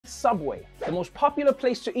Subway, the most popular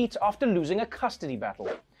place to eat after losing a custody battle.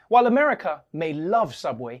 While America may love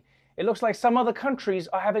Subway, it looks like some other countries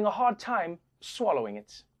are having a hard time swallowing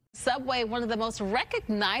it. Subway, one of the most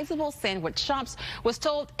recognizable sandwich shops, was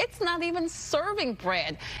told it's not even serving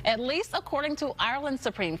bread, at least according to Ireland's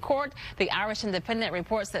Supreme Court. The Irish Independent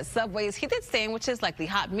reports that Subway's heated sandwiches, like the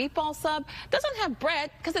hot meatball sub, doesn't have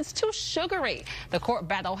bread because it's too sugary. The court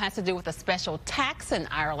battle has to do with a special tax in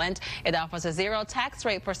Ireland. It offers a zero tax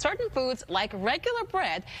rate for certain foods like regular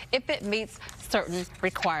bread if it meets certain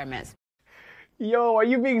requirements. Yo, are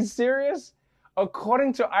you being serious?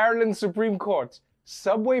 According to Ireland's Supreme Court,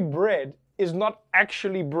 Subway bread is not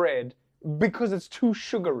actually bread because it's too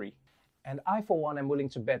sugary. And I, for one, am willing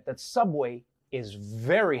to bet that Subway is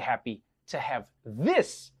very happy to have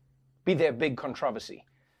this be their big controversy.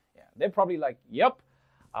 Yeah, they're probably like, yep,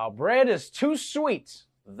 our bread is too sweet.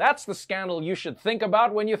 That's the scandal you should think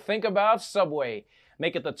about when you think about Subway.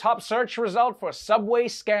 Make it the top search result for Subway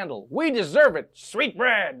scandal. We deserve it. Sweet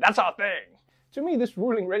bread, that's our thing. To me, this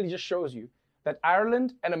ruling really just shows you that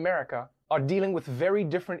Ireland and America are dealing with very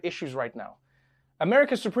different issues right now.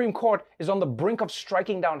 America's Supreme Court is on the brink of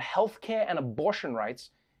striking down healthcare and abortion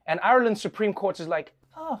rights, and Ireland's Supreme Court is like,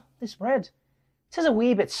 oh, this bread, it is a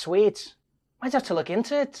wee bit sweet. Might have to look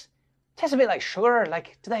into it. It tastes a bit like sugar.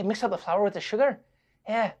 Like, did I mix up the flour with the sugar?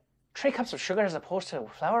 Yeah, 3 cups of sugar as opposed to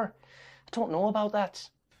flour. I don't know about that.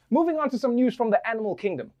 Moving on to some news from the animal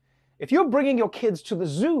kingdom. If you're bringing your kids to the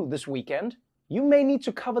zoo this weekend, you may need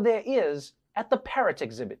to cover their ears at the parrot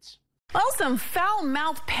exhibits. Well, some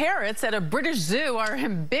foul-mouthed parrots at a British zoo are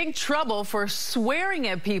in big trouble for swearing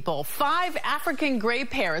at people. 5 African gray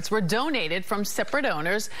parrots were donated from separate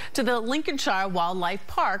owners to the Lincolnshire Wildlife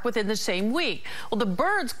Park within the same week. Well, the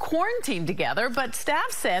birds quarantined together, but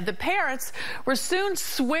staff said the parrots were soon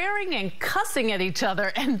swearing and cussing at each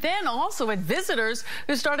other, and then also at visitors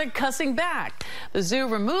who started cussing back. The zoo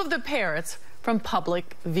removed the parrots from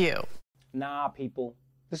public view. Nah, people,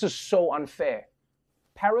 this is so unfair.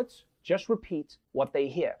 Parrots just repeat what they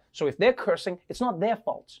hear. So if they're cursing, it's not their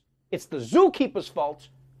fault. It's the zookeeper's fault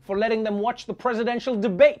for letting them watch the presidential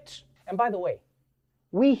debate. And by the way,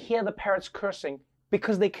 we hear the parrots cursing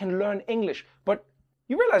because they can learn English. But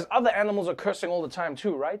you realize other animals are cursing all the time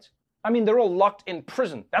too, right? I mean, they're all locked in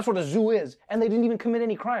prison. That's what a zoo is. And they didn't even commit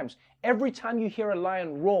any crimes. Every time you hear a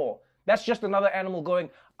lion roar, that's just another animal going,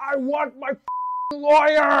 I want my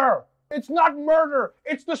lawyer! It's not murder,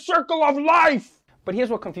 it's the circle of life! But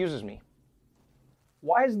here's what confuses me.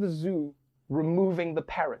 Why is the zoo removing the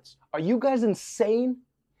parrots? Are you guys insane?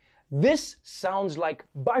 This sounds like,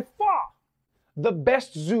 by far, the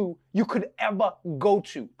best zoo you could ever go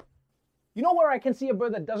to. You know where I can see a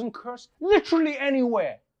bird that doesn't curse? Literally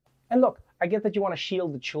anywhere. And look, I get that you want to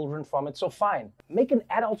shield the children from it, so fine. Make an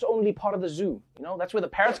adults-only part of the zoo. You know, that's where the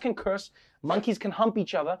parrots can curse, monkeys can hump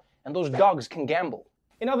each other, and those dogs can gamble.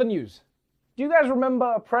 In other news, do you guys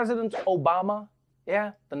remember President Obama?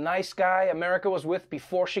 Yeah, the nice guy America was with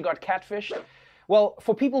before she got catfished. Well,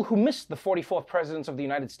 for people who missed the 44th president of the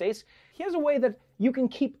United States, here's a way that you can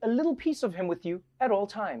keep a little piece of him with you at all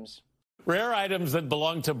times. Rare items that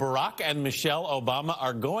belong to Barack and Michelle Obama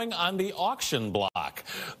are going on the auction block.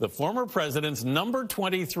 The former president's number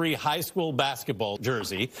 23 high school basketball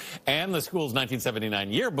jersey and the school's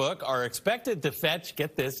 1979 yearbook are expected to fetch,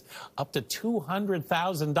 get this, up to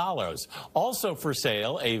 $200,000. Also for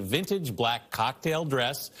sale, a vintage black cocktail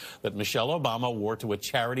dress that Michelle Obama wore to a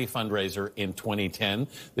charity fundraiser in 2010.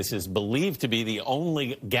 This is believed to be the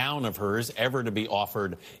only gown of hers ever to be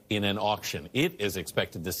offered in an auction. It is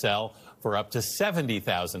expected to sell for up to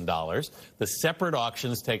 $70,000. The separate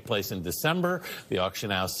auctions take place in December. The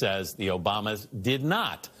auction house says the Obamas did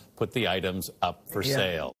not put the items up for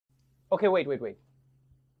sale. Okay, wait.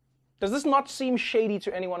 Does this not seem shady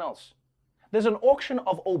to anyone else? There's an auction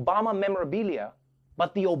of Obama memorabilia,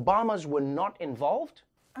 but the Obamas were not involved?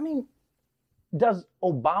 I mean, does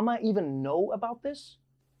Obama even know about this?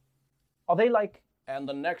 Are they like, and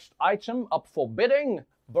the next item up for bidding?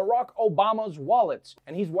 Barack Obama's wallet.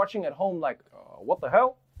 And he's watching at home like, what the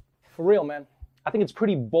hell? For real, man. I think it's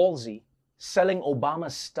pretty ballsy selling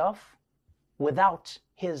Obama's stuff without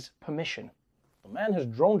his permission. The man has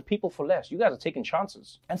droned people for less. You guys are taking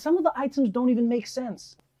chances. And some of the items don't even make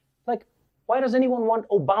sense. Like, why does anyone want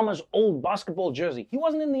Obama's old basketball jersey? He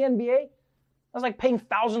wasn't in the NBA. That's like paying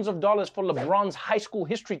thousands of dollars for LeBron's high school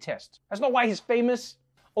history test. That's not why he's famous.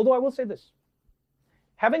 Although I will say this.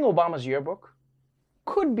 Having Obama's yearbook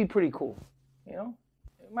could be pretty cool, you know?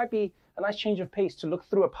 It might be a nice change of pace to look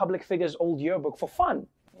through a public figure's old yearbook for fun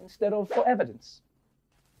instead of for evidence.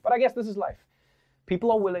 But I guess this is life.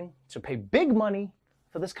 People are willing to pay big money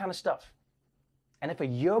for this kind of stuff. And if a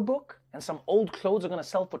yearbook and some old clothes are going to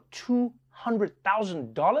sell for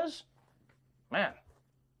 $200,000, man,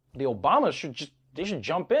 the Obamas should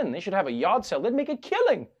jump in. They should have a yard sale. They'd make a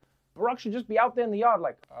killing. Barack should just be out there in the yard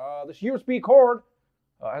like, this USB cord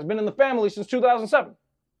has been in the family since 2007.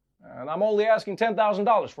 And I'm only asking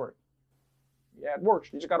 $10,000 for it. Yeah, it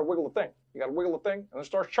works. You just got to wiggle the thing. You got to wiggle the thing and it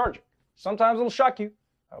starts charging. Sometimes it'll shock you,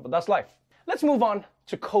 but that's life. Let's move on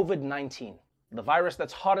to COVID-19, the virus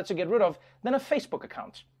that's harder to get rid of than a Facebook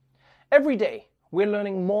account. Every day, we're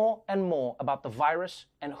learning more and more about the virus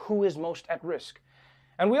and who is most at risk.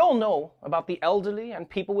 And we all know about the elderly and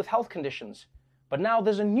people with health conditions. But now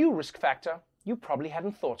there's a new risk factor you probably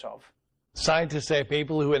hadn't thought of. Scientists say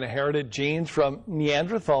people who inherited genes from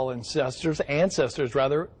Neanderthal ancestors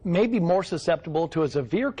may be more susceptible to a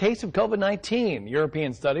severe case of COVID-19.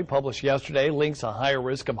 European study published yesterday links a higher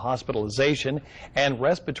risk of hospitalization and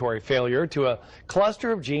respiratory failure to a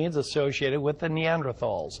cluster of genes associated with the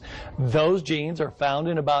Neanderthals. Those genes are found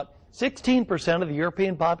in about 16% of the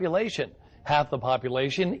European population, half the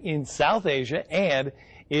population in South Asia, and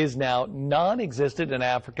is now non-existent in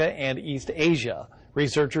Africa and East Asia.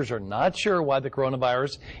 Researchers are not sure why the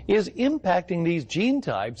coronavirus is impacting these gene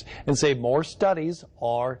types and say more studies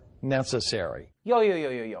are necessary.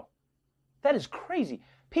 Yo. That is crazy.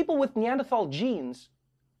 People with Neanderthal genes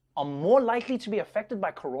are more likely to be affected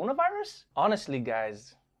by coronavirus? Honestly,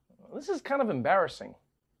 guys, this is kind of embarrassing.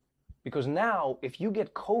 Because now, if you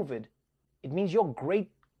get COVID, it means your great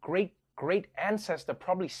ancestor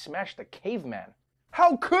probably smashed a caveman.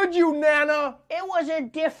 How could you, Nana? It was a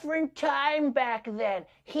different time back then.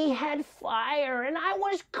 He had fire and I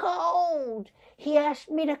was cold. He asked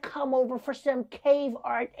me to come over for some cave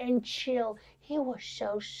art and chill. He was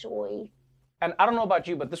so sweet. And I don't know about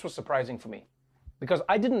you, but this was surprising for me. Because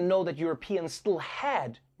I didn't know that Europeans still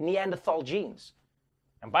had Neanderthal genes.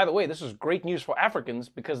 And by the way, this is great news for Africans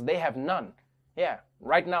because they have none. Yeah,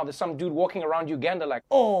 right now there's some dude walking around Uganda like,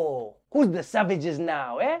 oh, who's the savages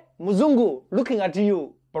now, eh? Muzungu, looking at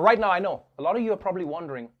you. But right now I know, a lot of you are probably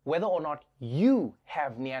wondering whether or not you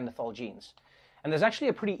have Neanderthal genes. And there's actually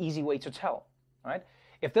a pretty easy way to tell, right?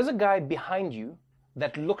 If there's a guy behind you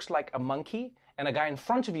that looks like a monkey and a guy in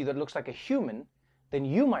front of you that looks like a human, then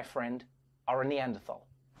you, my friend, are a Neanderthal.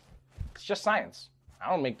 It's just science. I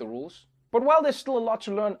don't make the rules. But while there's still a lot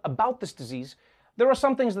to learn about this disease, there are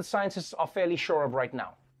some things that scientists are fairly sure of right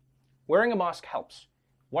now. Wearing a mask helps.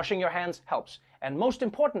 Washing your hands helps. And most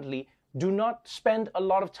importantly, do not spend a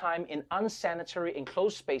lot of time in unsanitary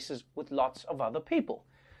enclosed spaces with lots of other people.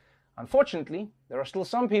 Unfortunately, there are still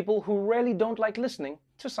some people who really don't like listening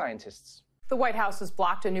to scientists. The White House has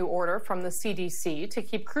blocked a new order from the CDC to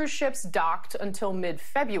keep cruise ships docked until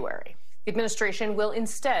mid-February. The administration will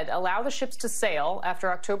instead allow the ships to sail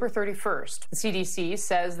after October 31st. The CDC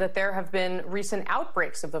says that there have been recent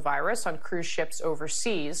outbreaks of the virus on cruise ships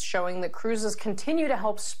overseas, showing that cruises continue to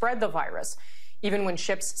help spread the virus, even when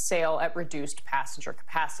ships sail at reduced passenger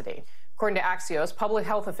capacity. According to Axios, public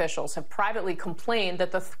health officials have privately complained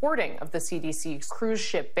that the thwarting of the CDC's cruise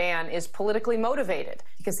ship ban is politically motivated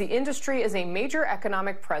because the industry is a major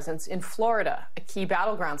economic presence in Florida, a key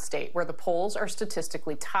battleground state where the polls are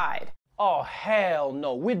statistically tied. Oh, hell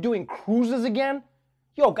no. We're doing cruises again?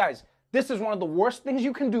 Yo, guys, this is one of the worst things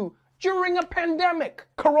you can do during a pandemic.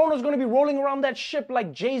 Corona's gonna be rolling around that ship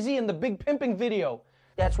like Jay-Z in the Big Pimping video.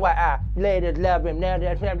 That's why I later love him. Now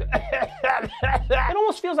that's It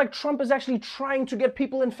almost feels like Trump is actually trying to get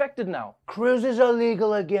people infected now. Cruises are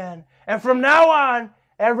legal again. And from now on,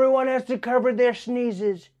 everyone has to cover their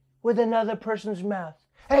sneezes with another person's mouth.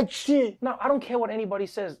 Now, I don't care what anybody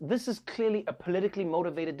says. This is clearly a politically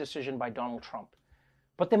motivated decision by Donald Trump.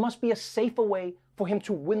 But there must be a safer way for him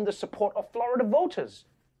to win the support of Florida voters.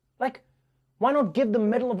 Like, why not give the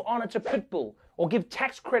Medal of Honor to Pitbull or give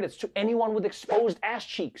tax credits to anyone with exposed ass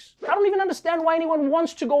cheeks? I don't even understand why anyone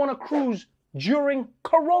wants to go on a cruise during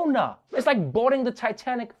Corona. It's like boarding the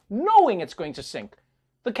Titanic knowing it's going to sink.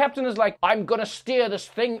 The captain is like, I'm gonna steer this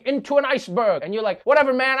thing into an iceberg. And you're like,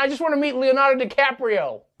 whatever, man, I just want to meet Leonardo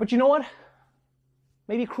DiCaprio. But you know what?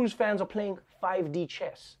 Maybe cruise fans are playing 5D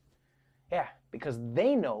chess. Yeah, because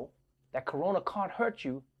they know that Corona can't hurt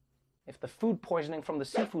you if the food poisoning from the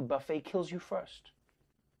seafood buffet kills you first.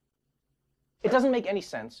 It doesn't make any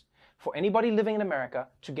sense for anybody living in America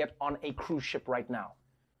to get on a cruise ship right now,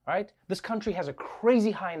 right? This country has a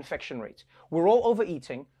crazy high infection rate. We're all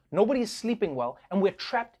overeating. Nobody is sleeping well, and we're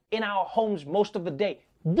trapped in our homes most of the day.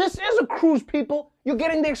 This is a cruise, people. You're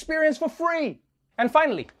getting the experience for free. And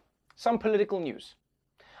finally, some political news.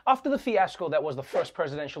 After the fiasco that was the first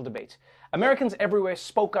presidential debate, Americans everywhere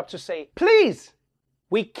spoke up to say, please,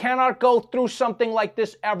 We cannot go through something like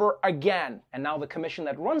this ever again. And now the commission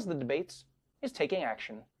that runs the debates is taking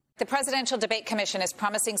action. The Presidential Debate Commission is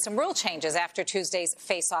promising some rule changes after Tuesday's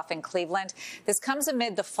face-off in Cleveland. This comes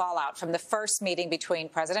amid the fallout from the first meeting between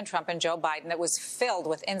President Trump and Joe Biden that was filled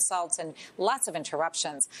with insults and lots of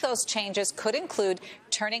interruptions. Those changes could include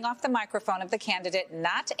turning off the microphone of the candidate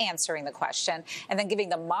not answering the question, and then giving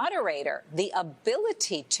the moderator the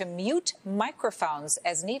ability to mute microphones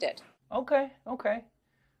as needed. Okay.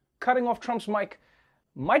 Cutting off Trump's mic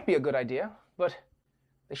might be a good idea, but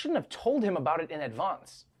they shouldn't have told him about it in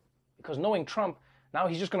advance. Because knowing Trump, now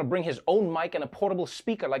he's just going to bring his own mic and a portable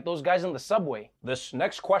speaker like those guys in the subway. This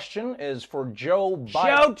next question is for Joe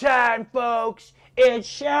Biden. Showtime, folks! It's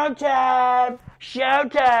showtime!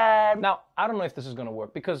 Showtime! Now, I don't know if this is going to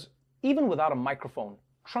work, because even without a microphone,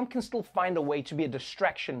 Trump can still find a way to be a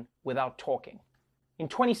distraction without talking. In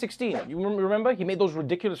 2016, you remember? He made those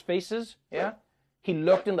ridiculous faces, yeah? He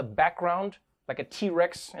lurked in the background like a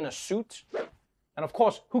T-Rex in a suit. And of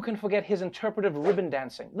course, who can forget his interpretive ribbon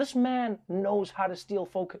dancing? This man knows how to steal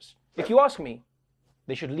focus. If you ask me,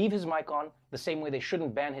 they should leave his mic on the same way they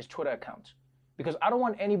shouldn't ban his Twitter account. Because I don't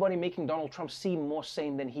want anybody making Donald Trump seem more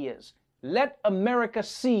sane than he is. Let America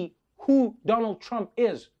see who Donald Trump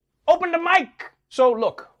is. Open the mic! So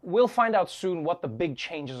look, we'll find out soon what the big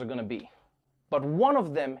changes are going to be. But one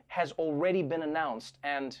of them has already been announced.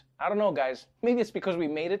 And I don't know, guys, maybe it's because we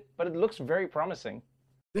made it, but it looks very promising.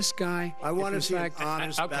 This guy, I want to see an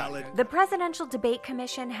honest ballot. The Presidential Debate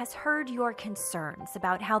Commission has heard your concerns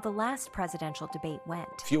about how the last presidential debate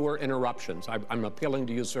went. fewer interruptions. I'm appealing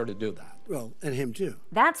to you, sir, to do that. Well, and him too.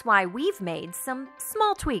 That's why we've made some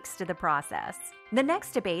small tweaks to the process. The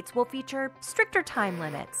next debates will feature stricter time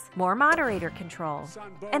limits, more moderator control,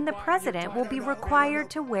 and the president will be required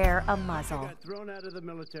to wear a muzzle. Got thrown out of the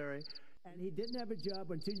military. And he didn't have a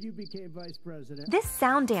job until you became vice president. This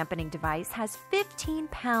sound dampening device has 15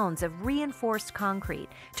 pounds of reinforced concrete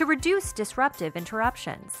to reduce disruptive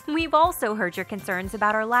interruptions. We've also heard your concerns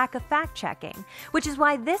about our lack of fact-checking, which is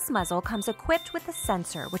why this muzzle comes equipped with a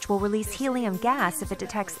sensor which will release helium gas if it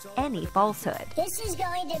detects any falsehood. This is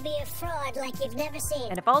going to be a fraud like you've never seen.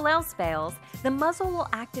 And if all else fails, the muzzle will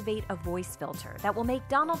activate a voice filter that will make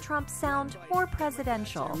Donald Trump sound more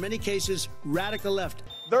presidential. In many cases, radical left.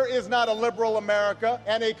 There is not a liberal America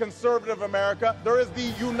and a conservative America. There is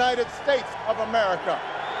the United States of America.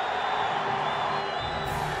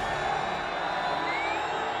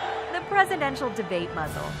 The Presidential Debate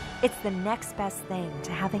Muzzle. It's the next best thing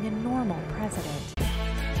to having a normal president.